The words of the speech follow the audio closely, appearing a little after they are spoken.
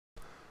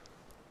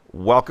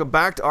Welcome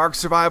back to Ark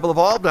Survival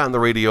Evolved. I'm the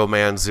Radio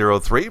Man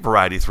 03,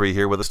 Variety 3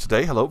 here with us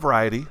today. Hello,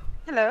 Variety.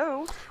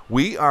 Hello.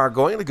 We are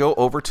going to go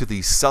over to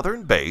the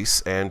southern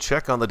base and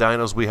check on the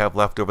dinos we have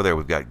left over there.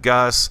 We've got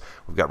Gus,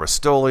 we've got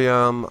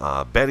Rust-Oleum,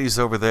 Betty's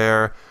over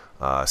there,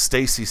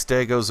 Stacy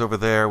Stego's over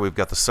there. We've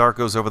got the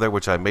Sarcos over there,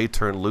 which I may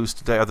turn loose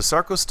today. Are the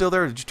Sarcos still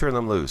there, or did you turn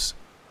them loose?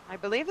 I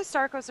believe the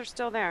Sarcos are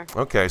still there.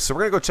 Okay, so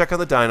we're going to go check on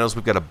the dinos.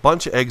 We've got a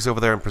bunch of eggs over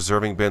there in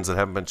preserving bins that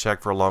haven't been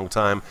checked for a long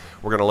time.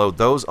 We're going to load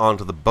those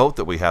onto the boat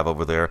that we have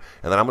over there,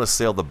 and then I'm going to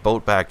sail the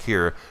boat back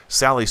here.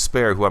 Sally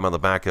Spare, who I'm on the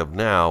back of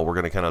now, we're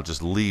going to kind of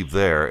just leave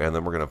there, and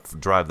then we're going to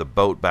drive the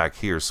boat back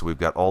here, so we've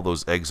got all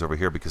those eggs over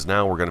here, because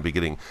now we're going to be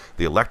getting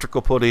the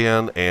electrical put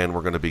in, and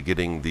we're going to be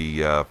getting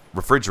the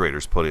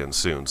refrigerators put in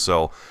soon.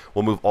 So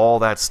we'll move all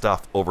that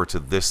stuff over to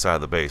this side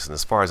of the base, and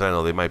as far as I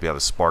know, they might be out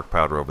of spark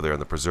powder over there in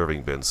the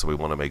preserving bin, so we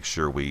want to make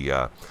sure we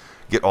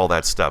get all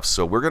that stuff.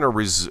 So we're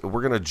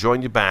gonna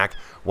join you back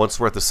once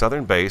we're at the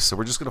southern base. So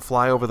we're just gonna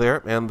fly over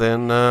there, and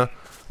then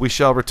we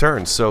shall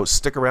return. So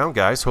stick around,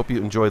 guys. Hope you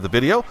enjoy the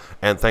video,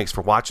 and thanks for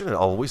watching. And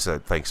always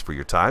thanks for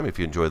your time. If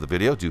you enjoy the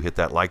video, do hit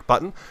that like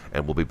button,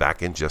 and we'll be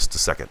back in just a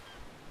second.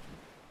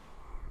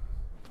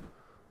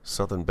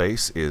 Southern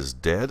base is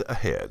dead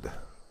ahead.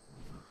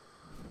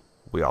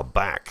 We are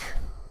back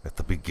at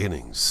the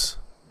beginnings.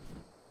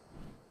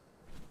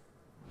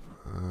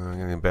 Got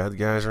any bad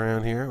guys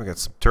around here? We got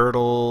some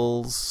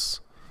turtles.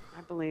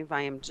 I believe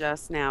I am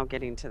just now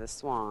getting to the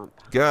swamp.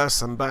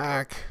 Gus, I'm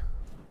back.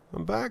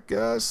 I'm back,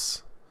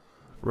 Gus.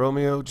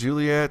 Romeo,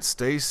 Juliet,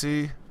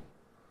 Stacy,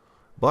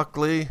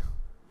 Buckley.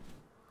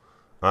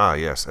 Ah,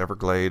 yes,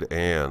 Everglade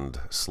and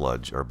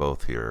Sludge are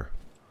both here.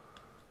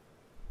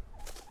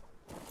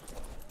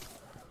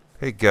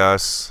 Hey,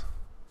 Gus.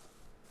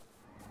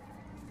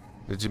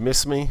 Did you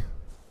miss me?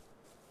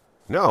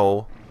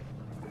 No.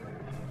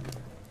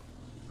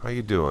 How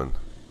you doing?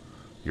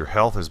 Your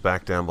health is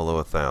back down below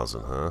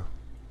 1,000, huh?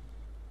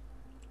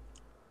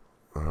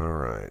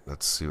 Alright,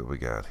 let's see what we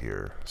got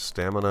here.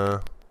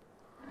 Stamina.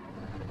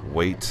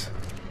 Weight.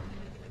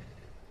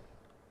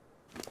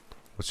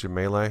 What's your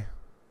melee?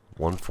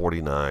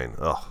 149.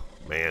 Oh,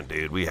 man,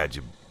 dude, we had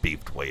you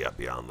beefed way up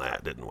beyond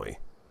that, didn't we?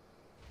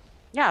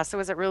 Yeah, so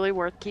is it really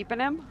worth keeping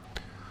him?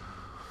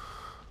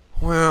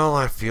 Well,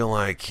 I feel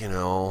like, you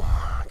know,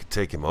 I could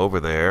take him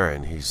over there,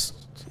 and he's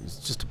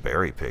just a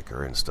berry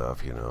picker and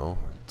stuff, you know.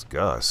 It's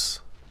Gus.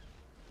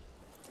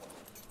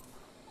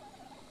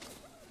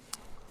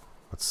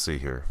 Let's see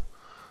here.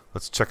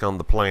 Let's check on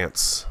the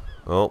plants.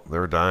 Oh,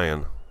 they're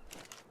dying.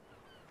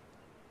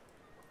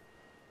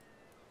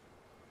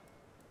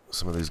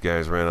 Some of these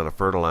guys ran out of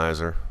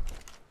fertilizer.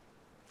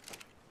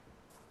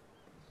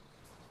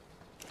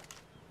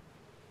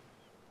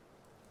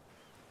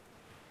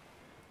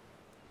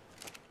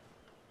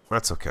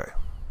 That's okay.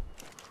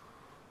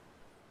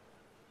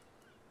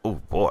 Oh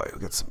boy,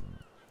 we got some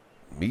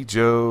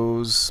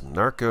Mijos, some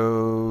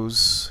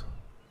Narcos.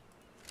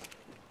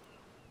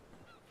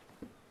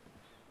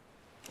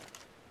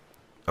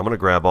 I'm gonna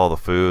grab all the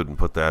food and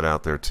put that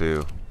out there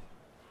too.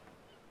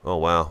 Oh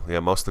wow, yeah,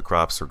 most of the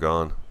crops are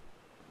gone.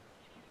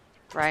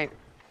 Right.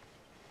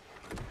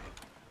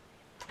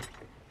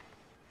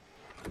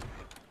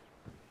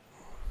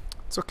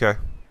 It's okay.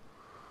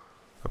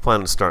 I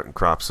plan on starting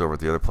crops over at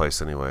the other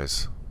place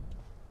anyways.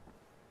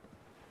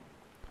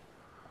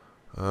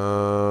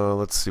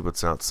 Let's see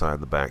what's outside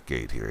the back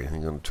gate here.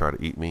 Anything gonna try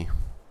to eat me?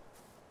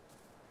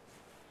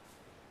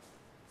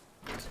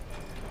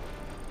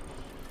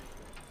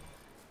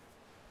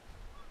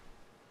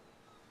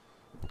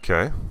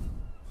 Okay.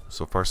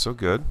 So far so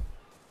good.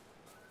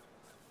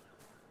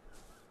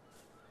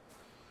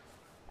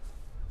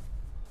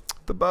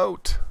 The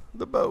boat.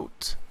 The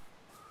boat.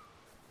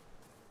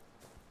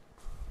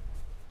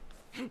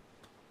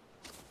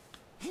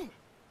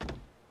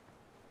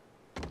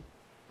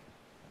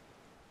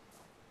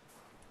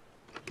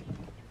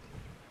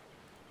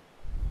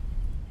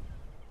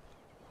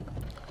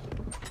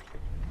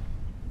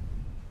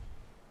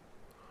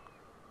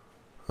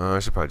 I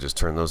should probably just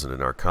turn those into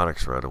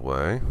narcotics right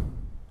away.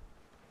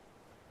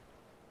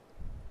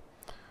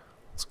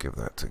 Let's give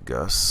that to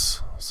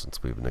Gus,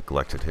 since we've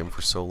neglected him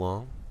for so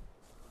long.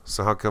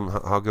 So how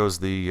goes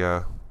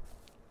the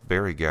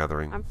berry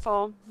gathering? I'm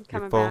full. I'm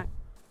coming full? back.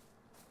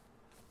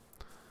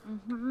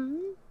 Mm-hmm.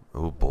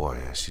 Oh boy,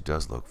 she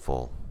does look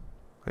full.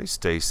 Hey,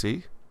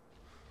 Stacy.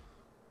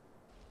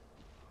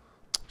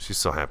 She's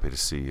so happy to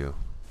see you.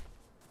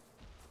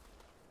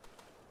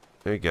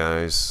 Hey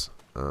guys,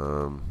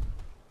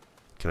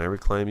 can I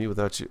reclaim you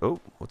without you? Oh,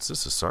 what's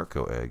this? A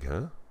Sarco egg, huh?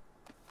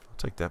 I'll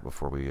take that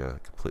before we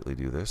completely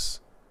do this.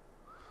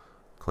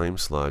 Claim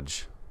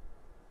sludge.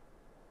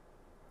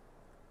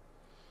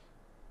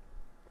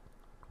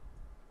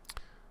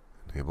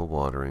 Enable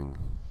watering.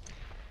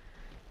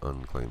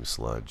 Unclaimed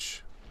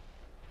sludge.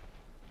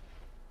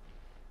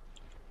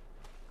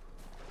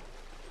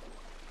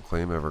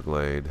 Claim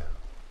Everglade.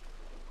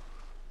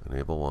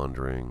 Enable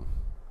wandering.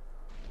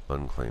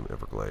 Unclaim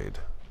Everglade.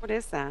 What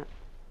is that?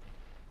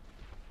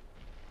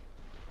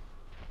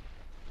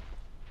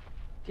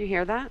 Do you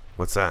hear that?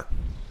 What's that?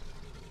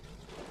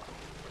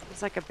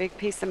 There's like a big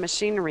piece of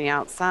machinery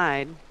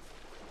outside.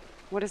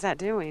 What is that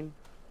doing?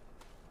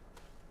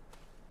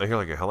 I hear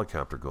like a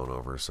helicopter going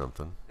over or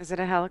something. Is it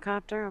a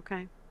helicopter?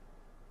 Okay.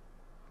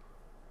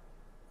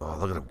 Oh,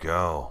 look at them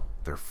go.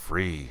 They're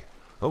free.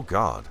 Oh,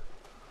 God.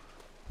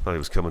 Thought he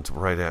was coming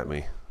right at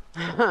me.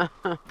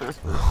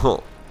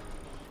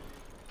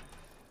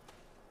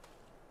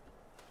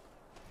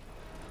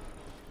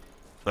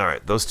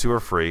 Alright, those two are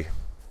free.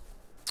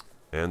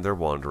 And they're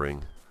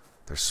wandering.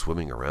 They're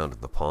swimming around in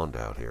the pond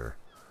out here.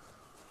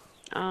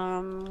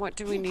 What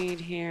do we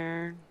need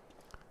here?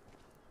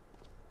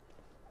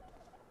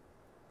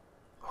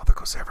 Oh, there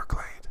goes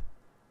Everglade.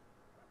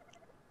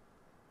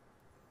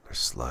 There's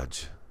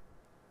sludge.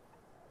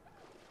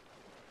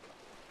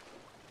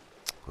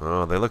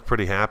 Oh, they look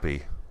pretty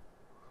happy.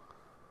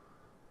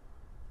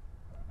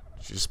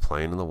 She's just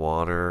playing in the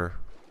water.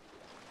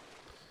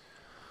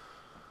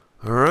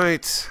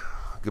 Alright.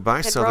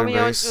 Goodbye, Did Southern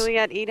Romeo Base. and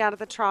Juliet eat out of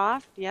the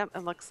trough? Yep,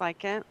 it looks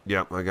like it.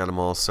 Yep, I got them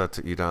all set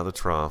to eat out of the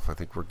trough. I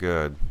think we're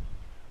good.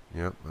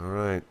 Yep,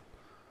 alright.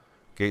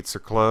 Gates are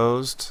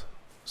closed.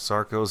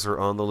 Sarcos are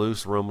on the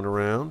loose, roaming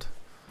around.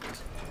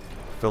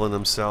 Filling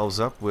themselves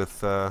up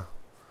with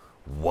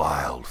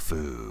wild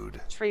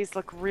food. Trees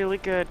look really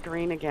good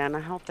green again.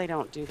 I hope they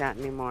don't do that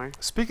anymore.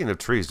 Speaking of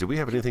trees, do we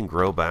have anything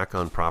grow back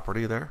on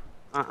property there?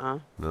 Uh-uh.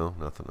 No,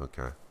 nothing.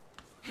 Okay.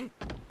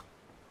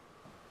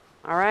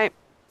 All right.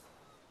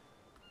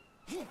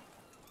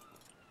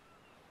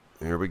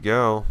 Here we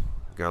go.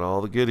 Got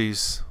all the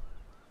goodies.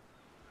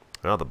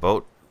 Now the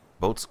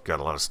boat's got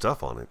a lot of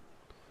stuff on it.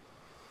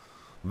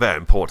 Very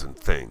important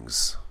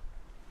things.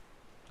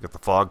 Got the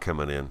fog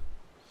coming in.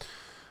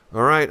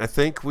 All right, I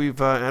think we've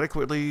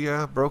adequately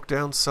broke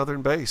down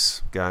Southern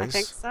Base, guys. I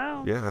think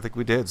so. Yeah, I think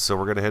we did. So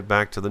we're going to head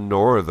back to the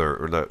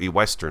northern, or the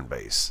western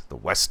base. The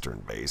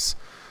western base.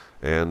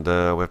 And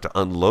we have to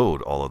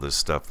unload all of this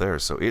stuff there.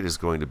 So it is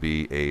going to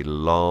be a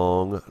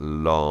long,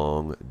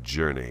 long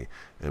journey.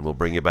 And we'll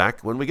bring you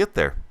back when we get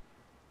there.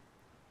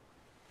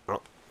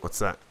 Oh, what's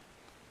that?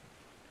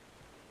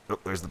 Oh,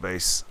 there's the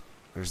base.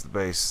 There's the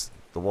base.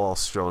 The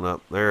wall's showing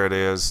up. There it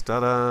is.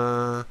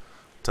 Ta-da!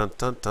 Tun,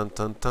 tun, tun,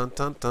 tun, tun,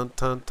 tun, tun,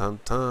 tun, tun,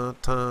 tun,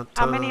 tun.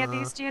 How many of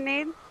these do you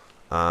need?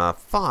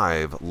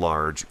 5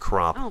 large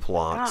crop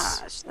plots.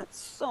 Oh gosh, that's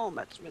so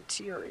much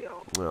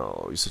material.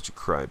 Oh, you're such a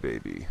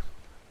crybaby.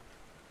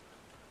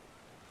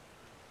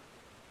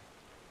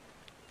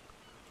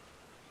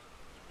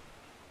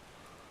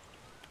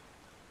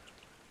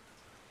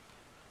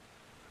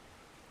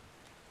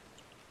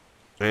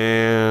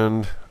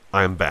 And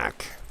I'm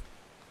back.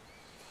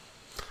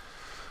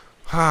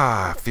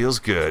 Ah, feels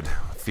good.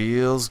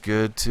 Feels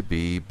good to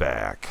be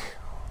back.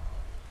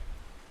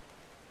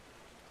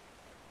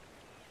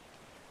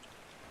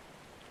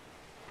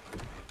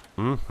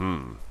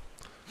 Mm-hmm.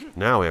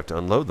 Now we have to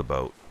unload the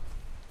boat.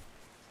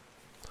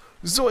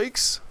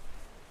 Zoinks!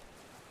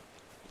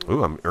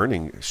 Ooh, I'm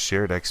earning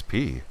shared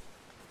XP.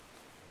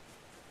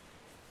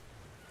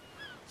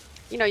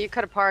 You know, you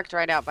could have parked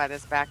right out by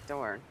this back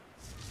door.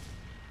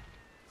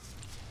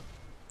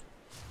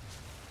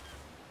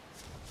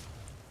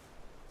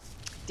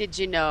 Did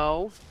you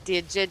know?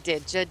 Did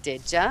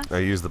ya? I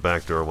used the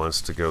back door once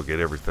to go get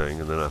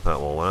everything, and then I thought,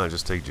 well, why not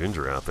just take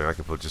Ginger out there? I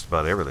can put just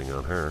about everything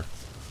on her.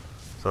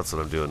 So that's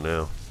what I'm doing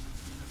now.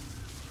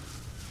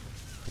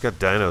 I got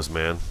dinos,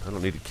 man. I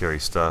don't need to carry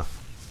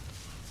stuff.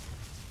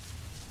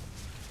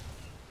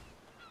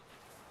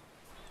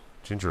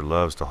 Ginger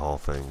loves to haul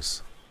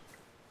things.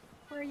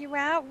 Where you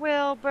at,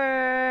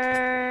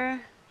 Wilbur?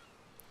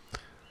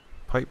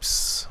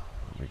 Pipes.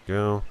 There we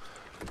go.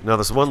 Now,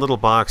 there's one little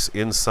box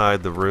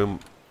inside the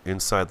room,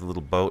 inside the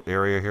little boat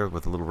area here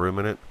with a little room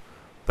in it.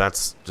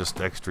 That's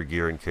just extra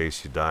gear in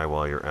case you die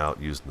while you're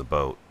out using the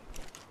boat.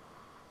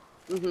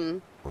 Mm-hmm.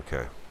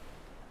 Okay.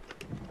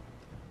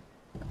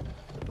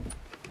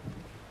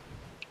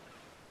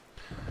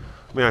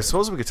 I mean, I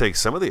suppose we could take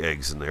some of the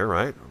eggs in there,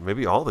 right?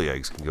 Maybe all the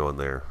eggs can go in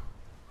there.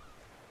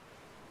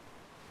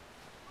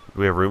 Do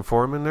we have room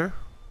for them in there?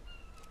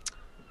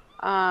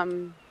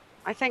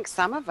 I think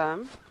some of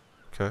them.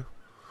 Okay.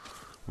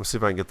 We'll see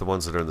if I can get the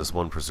ones that are in this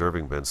one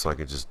preserving bin so I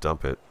can just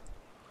dump it.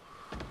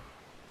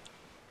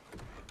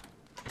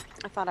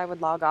 I thought I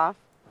would log off.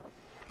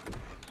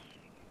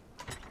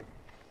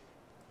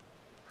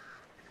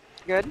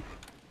 Good?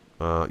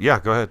 Yeah,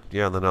 go ahead.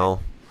 Yeah, then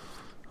I'll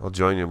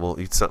join you. We'll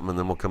eat something and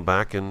then we'll come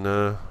back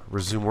and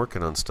resume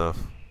working on stuff.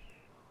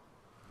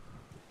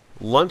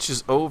 Lunch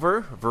is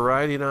over.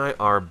 Variety and I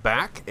are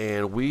back,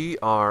 and we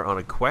are on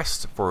a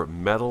quest for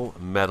metal,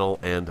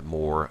 and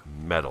more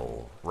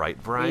metal. Right,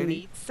 Variety? We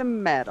need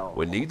some metal.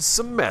 We need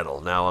some metal.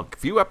 Now, a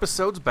few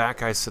episodes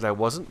back, I said I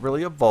wasn't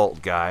really a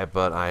vault guy,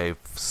 but I've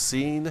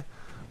seen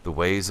the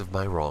ways of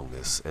my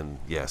wrongness. And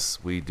yes,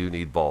 we do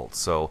need vaults.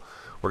 So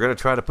we're going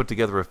to try to put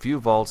together a few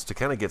vaults to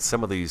kind of get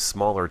some of these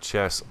smaller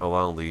chests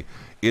along the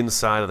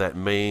inside of that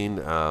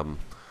main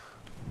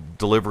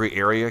delivery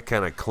area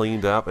kind of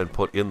cleaned up and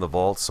put in the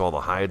vault, so all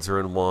the hides are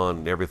in one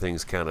and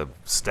everything's kind of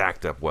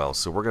stacked up well.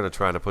 So we're going to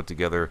try to put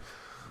together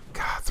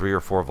God, 3 or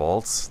 4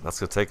 vaults. That's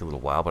going to take a little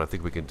while, but I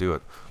think we can do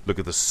it. Look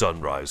at the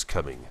sunrise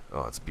coming.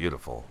 Oh, it's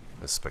beautiful.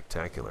 It's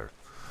spectacular.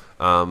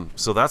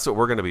 So that's what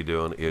we're going to be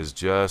doing, is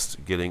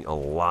just getting a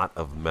lot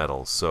of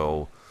metal.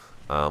 So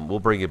we'll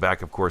bring you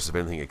back, of course, if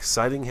anything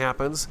exciting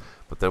happens.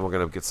 But then we're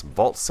going to get some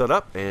vaults set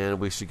up, and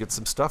we should get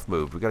some stuff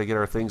moved. We've got to get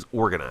our things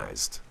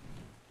organized.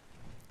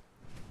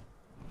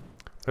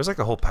 There's like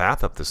a whole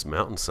path up this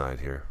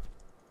mountainside here.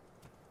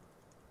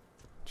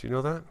 Did you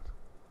know that?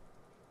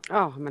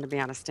 Oh, I'm going to be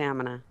out of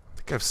stamina. I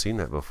think I've seen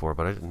that before,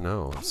 but I didn't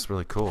know. It's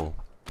really cool.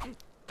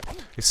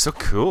 It's so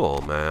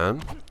cool,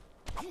 man.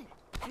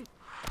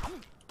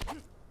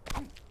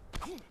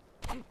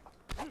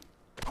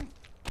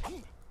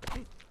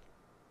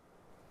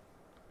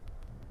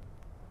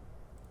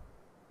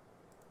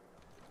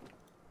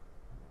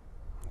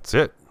 That's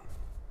it.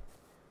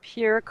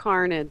 Pure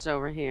carnage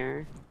over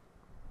here.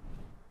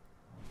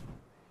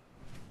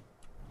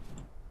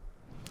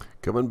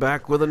 Coming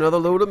back with another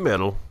load of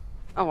metal.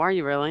 Oh, are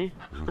you really?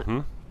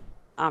 Mm-hmm.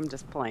 I'm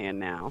just playing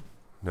now.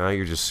 Now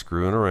you're just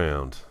screwing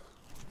around.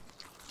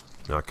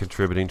 Not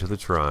contributing to the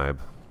tribe.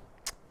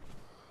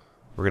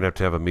 We're going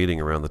to have a meeting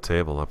around the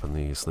table up in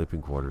the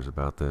sleeping quarters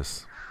about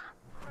this.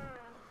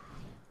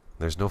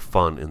 There's no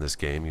fun in this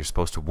game. You're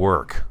supposed to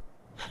work.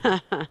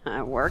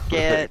 Work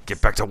it.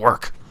 Get back to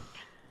work.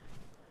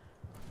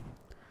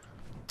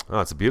 Oh,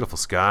 it's a beautiful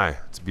sky.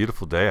 It's a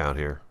beautiful day out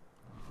here.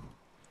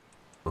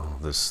 Oh,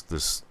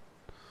 this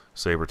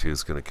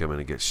saber-tooth's going to come in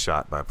and get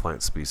shot by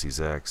Plant Species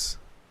X.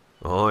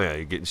 Oh, yeah,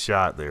 you're getting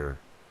shot there.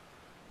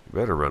 You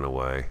better run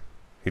away.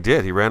 He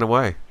did. He ran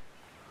away.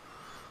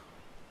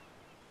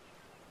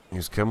 He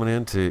was coming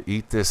in to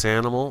eat this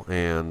animal,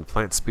 and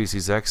Plant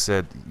Species X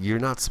said, "You're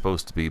not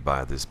supposed to be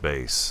by this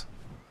base.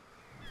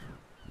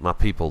 My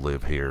people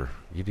live here.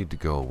 You need to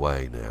go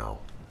away now.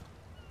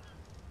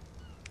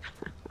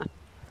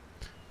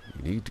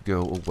 You need to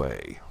go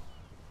away."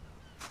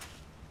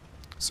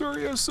 Sir,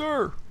 yes,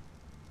 sir.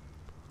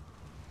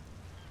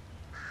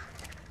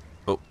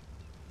 Oh.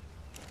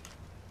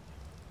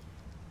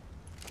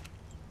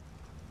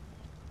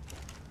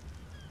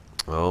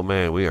 Oh,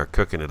 man, we are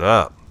cooking it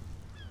up.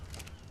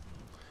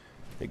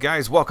 Hey,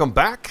 guys, welcome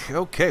back.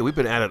 Okay, we've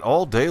been at it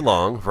all day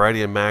long.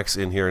 Variety and Max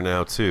in here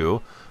now,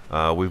 too.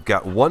 We've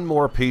got one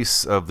more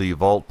piece of the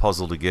vault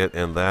puzzle to get,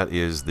 and that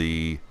is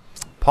the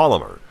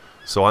polymer.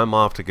 So I'm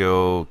off to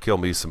go kill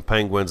me some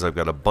penguins. I've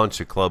got a bunch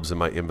of clubs in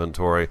my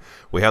inventory.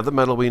 We have the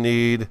metal we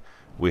need.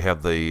 We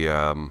have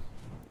oh,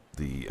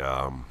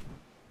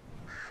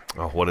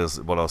 what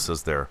else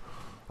is there?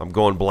 I'm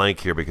going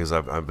blank here because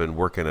I've been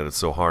working at it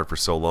so hard for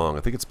so long.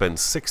 I think it's been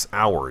 6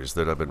 hours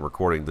that I've been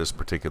recording this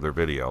particular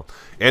video.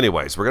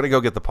 Anyways, we're going to go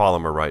get the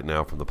polymer right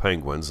now from the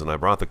penguins, and I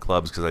brought the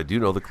clubs because I do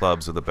know the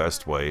clubs are the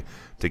best way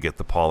to get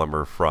the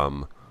polymer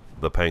from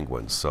the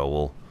penguins.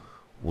 So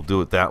we'll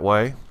do it that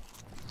way.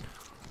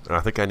 And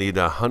I think I need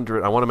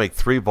 100. I want to make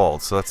 3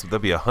 vaults, so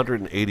that'd be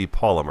 180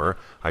 polymer.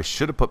 I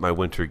should have put my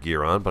winter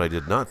gear on, but I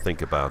did not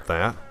think about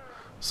that.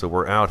 So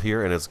we're out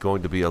here, and it's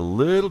going to be a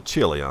little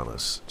chilly on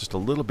us. Just a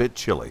little bit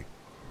chilly.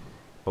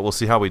 But we'll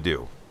see how we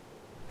do.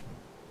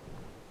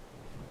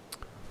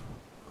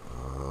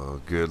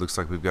 Good. Looks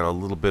like we've got a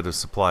little bit of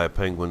supply of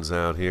penguins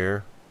out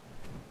here.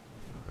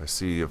 I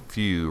see a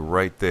few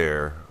right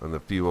there, and a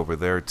few over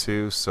there,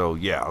 too. So,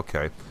 yeah,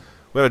 okay.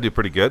 We ought to do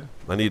pretty good.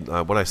 I need,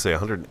 what did I say,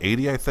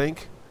 180, I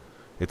think?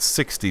 It's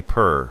 60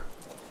 per.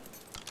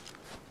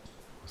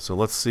 So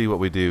let's see what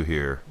we do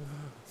here.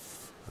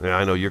 Yeah,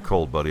 I know you're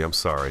cold, buddy. I'm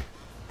sorry.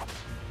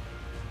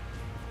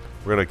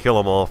 We're going to kill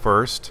them all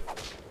first.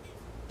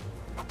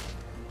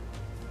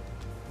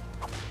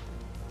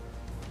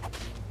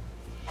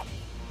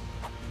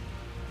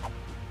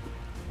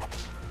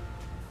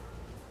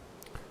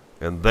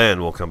 And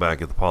then we'll come back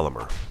and get the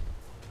polymer.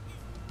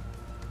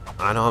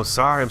 I know, I'm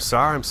sorry,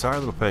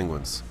 little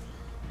penguins.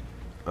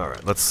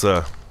 Alright, let's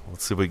see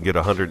if we can get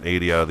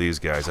 180 out of these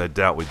guys. I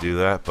doubt we do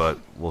that, but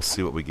we'll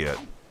see what we get.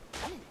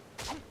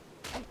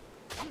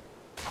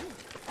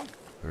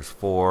 There's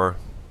 4.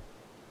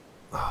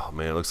 Oh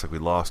man, it looks like we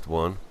lost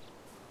one.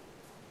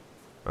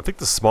 I think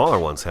the smaller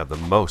ones have the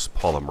most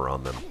polymer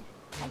on them.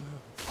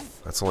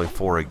 That's only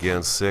 4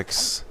 again.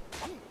 6,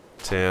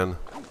 10.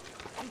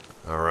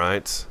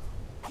 Alright.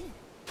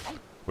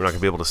 We're not going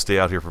to be able to stay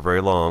out here for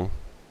very long.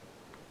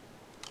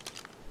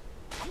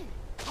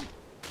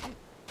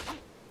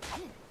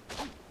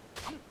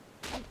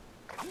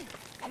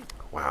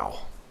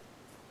 Wow.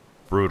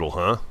 Brutal,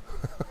 huh?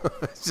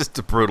 It's just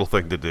a brutal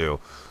thing to do.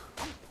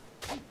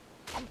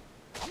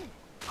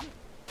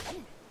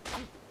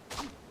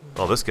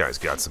 Oh, this guy's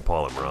got some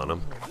polymer on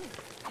him.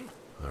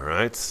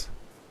 Alright.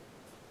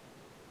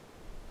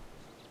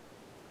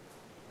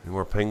 Any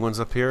more penguins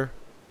up here?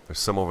 There's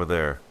some over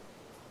there.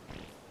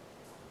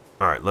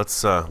 Alright,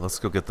 let's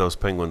go get those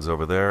penguins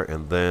over there,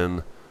 and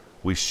then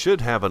we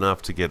should have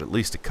enough to get at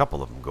least a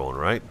couple of them going,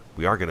 right?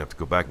 We are going to have to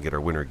go back and get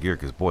our winter gear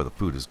because, boy, the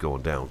food is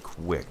going down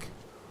quick.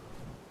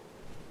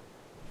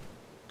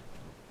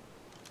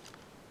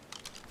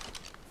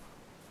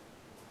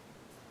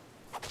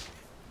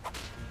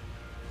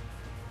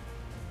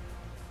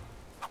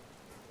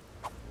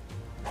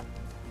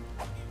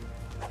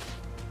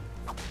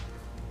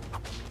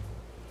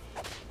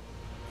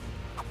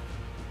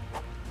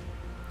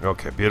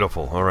 Okay,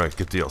 beautiful. All right,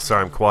 good deal.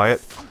 Sorry I'm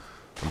quiet.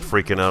 I'm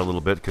freaking out a little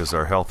bit because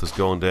our health is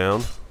going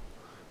down.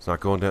 It's not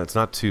going down. It's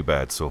not too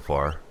bad so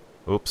far.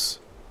 Oops.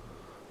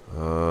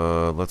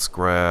 Let's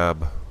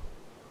grab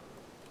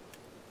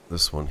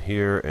this one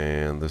here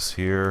and this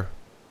here.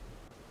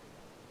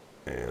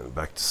 And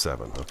back to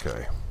 7.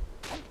 Okay.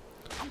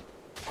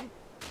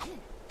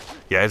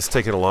 Yeah, it's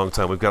taken a long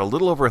time. We've got a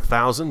little over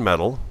 1,000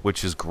 metal,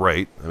 which is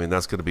great. I mean,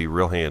 that's going to be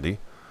real handy.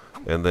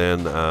 And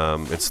then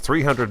it's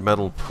 300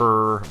 metal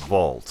per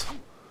vault.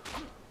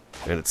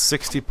 And it's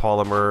 60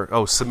 polymer.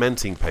 Oh,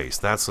 cementing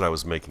paste. That's what I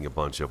was making a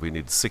bunch of. We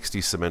need 60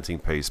 cementing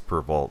paste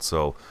per vault.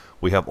 So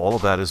we have all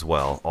of that as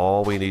well.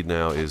 All we need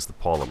now is the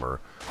polymer.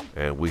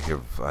 And we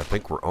have, I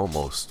think we're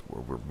almost,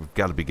 we've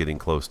got to be getting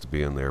close to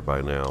being there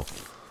by now.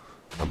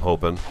 I'm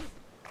hoping.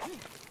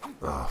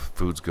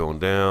 Food's going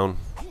down.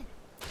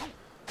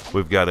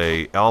 We've got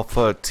a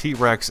alpha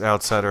T-Rex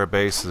outside our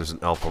base. There's an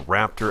alpha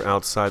raptor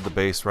outside the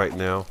base right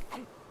now.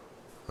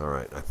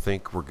 Alright, I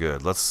think we're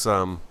good. Let's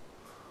fly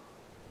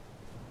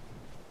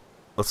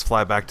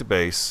back to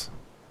base.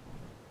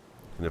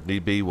 And if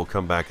need be, we'll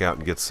come back out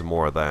and get some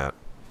more of that.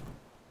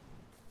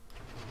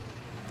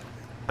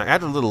 I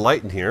added a little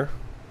light in here,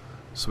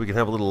 so we can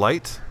have a little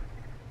light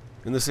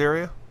in this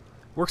area.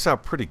 Works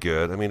out pretty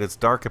good. I mean, it's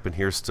dark up in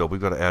here still.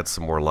 We've got to add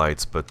some more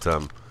lights, but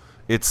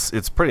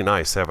it's pretty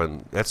nice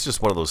having... That's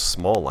just one of those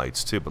small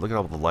lights, too, but look at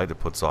all the light it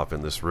puts off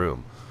in this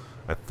room.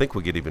 I think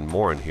we get even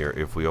more in here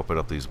if we open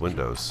up these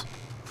windows.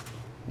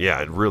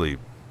 Yeah, it really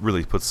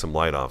puts some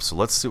light off. So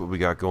let's see what we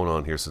got going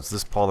on here. Since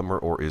this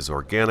polymer ore is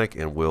organic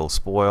and will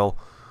spoil,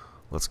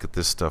 let's get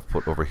this stuff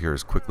put over here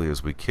as quickly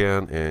as we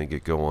can and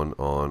get going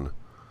on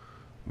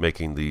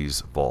making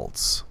these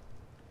vaults.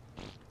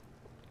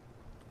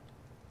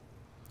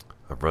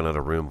 I've run out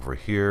of room over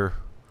here.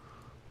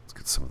 Let's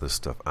get some of this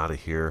stuff out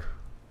of here.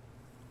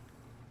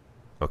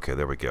 Okay,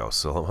 there we go.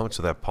 So how much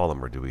of that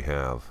polymer do we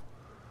have?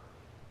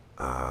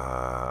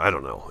 I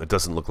don't know. It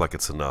doesn't look like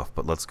it's enough,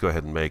 but let's go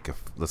ahead and make...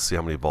 Let's see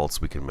how many vaults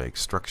we can make.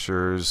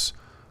 Structures,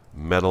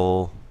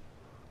 metal,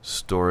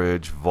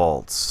 storage,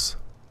 vaults.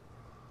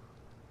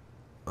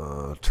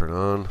 Turn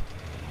on.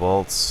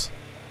 Vaults.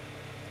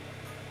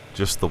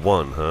 Just the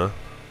one, huh?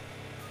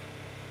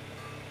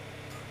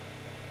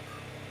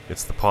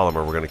 It's the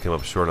polymer we're going to come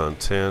up short on.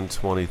 10,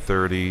 20,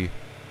 30,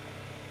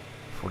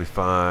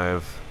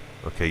 45.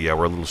 Okay, yeah,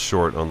 we're a little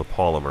short on the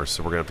polymer,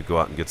 so we're going to have to go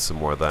out and get some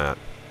more of that.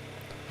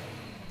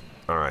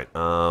 Alright,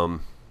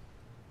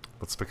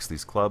 let's fix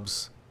these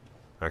clubs.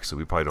 Actually,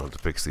 we probably don't have to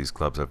fix these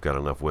clubs. I've got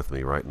enough with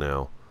me right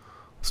now.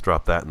 Let's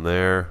drop that in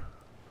there.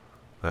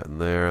 That in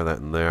there, that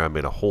in there. I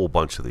made a whole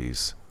bunch of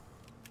these.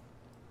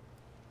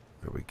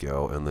 There we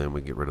go. And then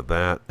we get rid of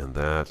that, and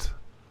that,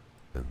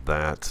 and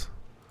that.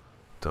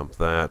 Dump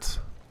that.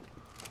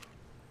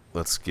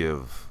 Let's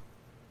give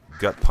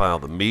Gut Pile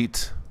the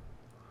meat,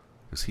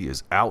 because he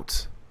is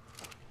out.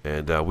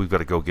 And we've got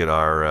to go get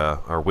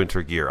our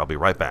winter gear. I'll be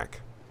right back.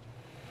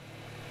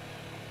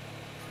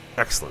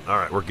 Excellent. All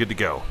right, we're good to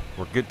go.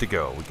 We're good to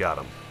go. We got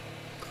them.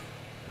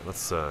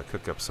 Let's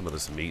cook up some of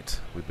this meat.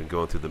 We've been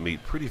going through the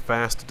meat pretty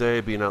fast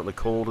today, being out in the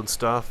cold and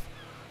stuff,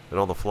 and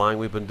all the flying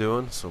we've been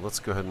doing. So let's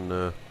go ahead and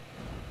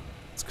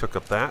let's cook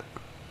up that.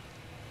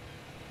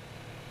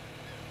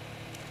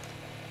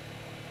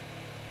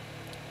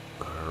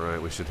 All right,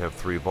 we should have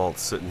 3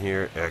 vaults sitting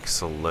here.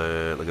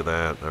 Excellent. Look at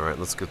that. All right,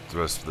 let's get the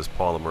rest of this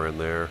polymer in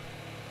there.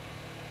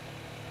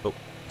 Oh,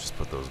 just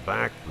put those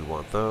back. We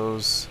want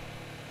those.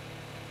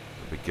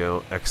 There we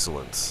go.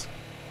 Excellent.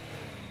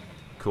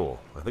 Cool.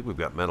 I think we've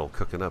got metal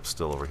cooking up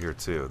still over here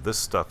too. This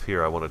stuff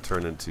here I want to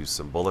turn into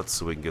some bullets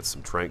so we can get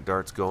some tranq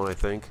darts going, I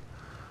think.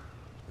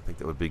 I think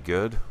that would be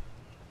good.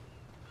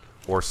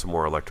 Or some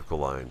more electrical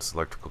lines,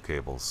 electrical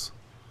cables.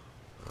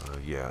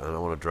 Yeah, and I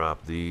want to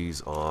drop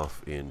these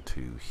off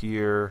into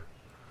here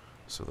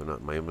so they're not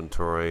in my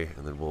inventory,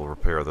 and then we'll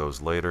repair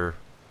those later.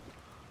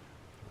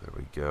 There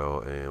we go,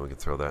 and we can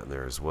throw that in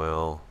there as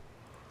well.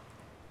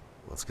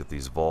 Let's get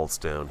these vaults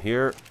down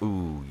here.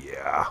 Ooh,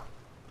 yeah.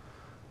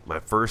 My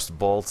first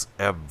vaults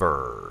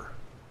ever.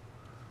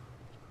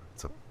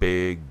 It's a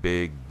big,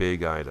 big,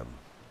 big item.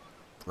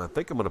 I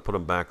think I'm going to put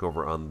them back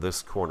over on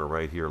this corner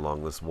right here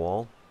along this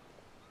wall.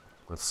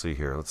 Let's see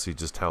here. Let's see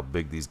just how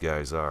big these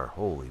guys are.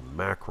 Holy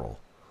mackerel.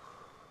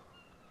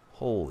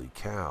 Holy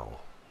cow.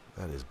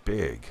 That is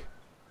big.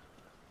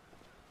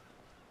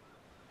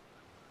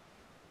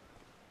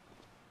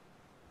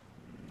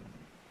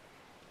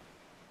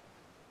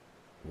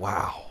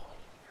 Wow.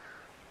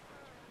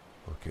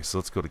 Okay, so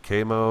let's go to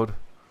K mode.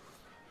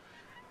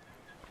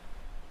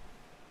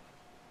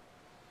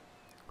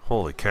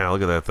 Holy cow,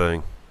 look at that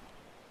thing.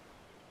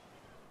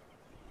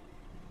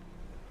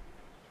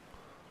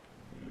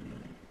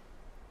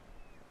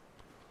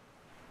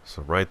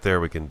 So right there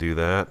we can do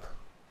that.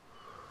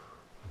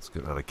 Let's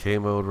get out of K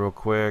mode real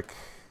quick.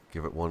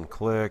 Give it one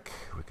click.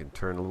 We can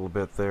turn a little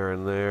bit there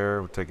and there.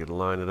 We'll take it and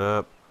line it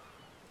up.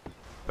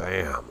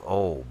 Bam.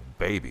 Oh,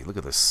 baby. Look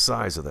at the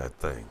size of that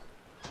thing.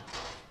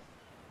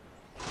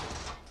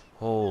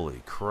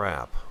 Holy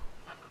crap.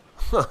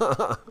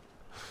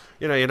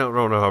 You know, you don't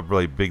know how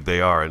really big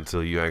they are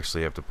until you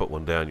actually have to put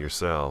one down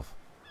yourself.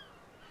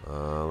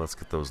 Let's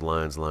get those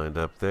lines lined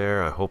up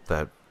there. I hope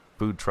that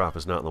food trough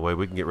is not in the way.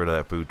 We can get rid of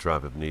that food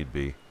trough if need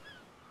be.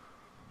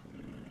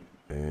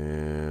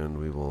 And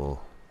we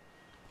will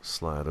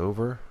slide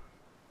over.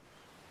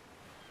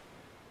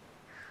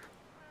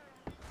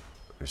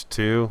 There's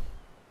 2.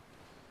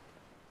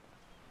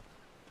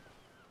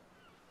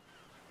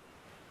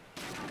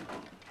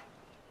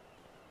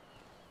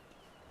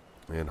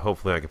 And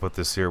hopefully I can put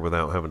this here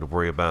without having to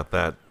worry about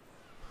that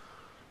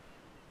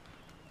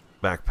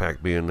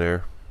backpack being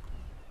there.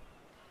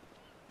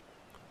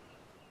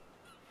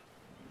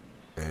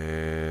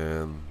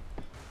 And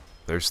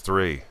there's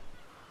 3.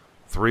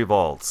 3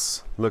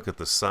 vaults. Look at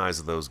the size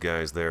of those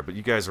guys there. But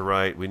you guys are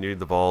right. We need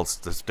the vaults.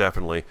 That's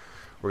definitely.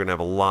 We're going to have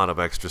a lot of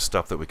extra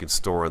stuff that we can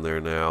store in there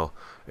now.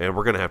 And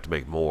we're going to have to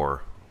make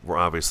more. We're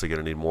obviously going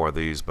to need more of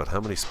these. But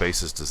how many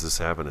spaces does this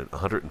have in it?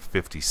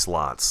 150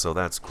 slots. So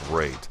that's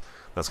great.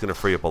 That's going to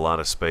free up a lot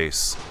of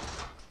space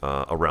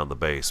around the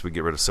base. We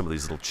get rid of some of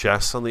these little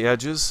chests on the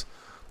edges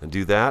and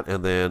do that.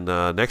 And then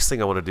next thing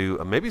I want to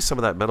do, maybe some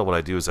of that metal, what I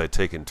do is I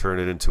take and turn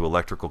it into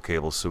electrical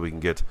cables so we can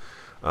get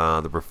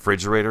the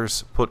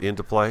refrigerators put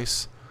into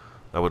place.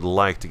 I would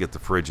like to get the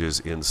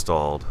fridges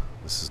installed.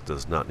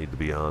 Does not need to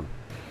be on.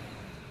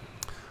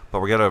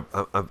 But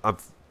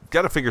I've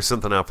got to figure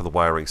something out for the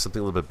wiring, something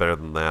a little bit better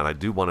than that. I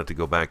do want it to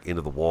go back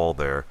into the wall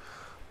there.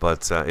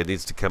 But it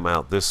needs to come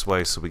out this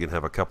way so we can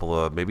have a couple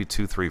of, maybe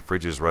 2-3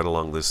 fridges right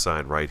along this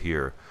side right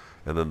here.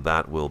 And then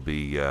that will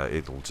be,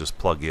 it'll just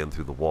plug in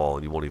through the wall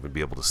and you won't even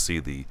be able to see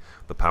the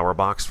power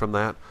box from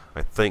that.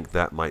 I think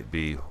that might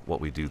be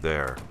what we do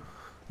there.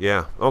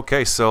 Yeah,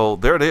 okay, so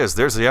there it is.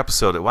 There's the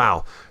episode.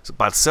 Wow, it's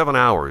about 7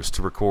 hours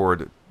to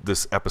record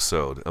this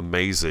episode.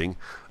 Amazing.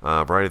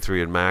 Variety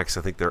 3 and Max,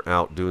 I think they're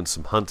out doing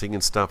some hunting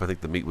and stuff. I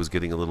think the meat was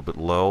getting a little bit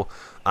low.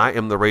 I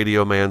am the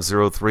Radio Man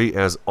 03.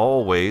 As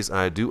always,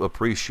 I do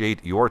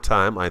appreciate your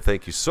time. I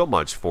thank you so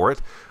much for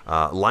it.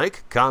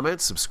 Like,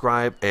 comment,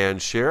 subscribe, and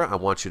share. I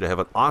want you to have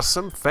an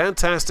awesome,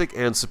 fantastic,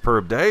 and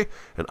superb day,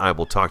 and I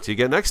will talk to you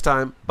again next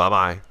time.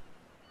 Bye-bye.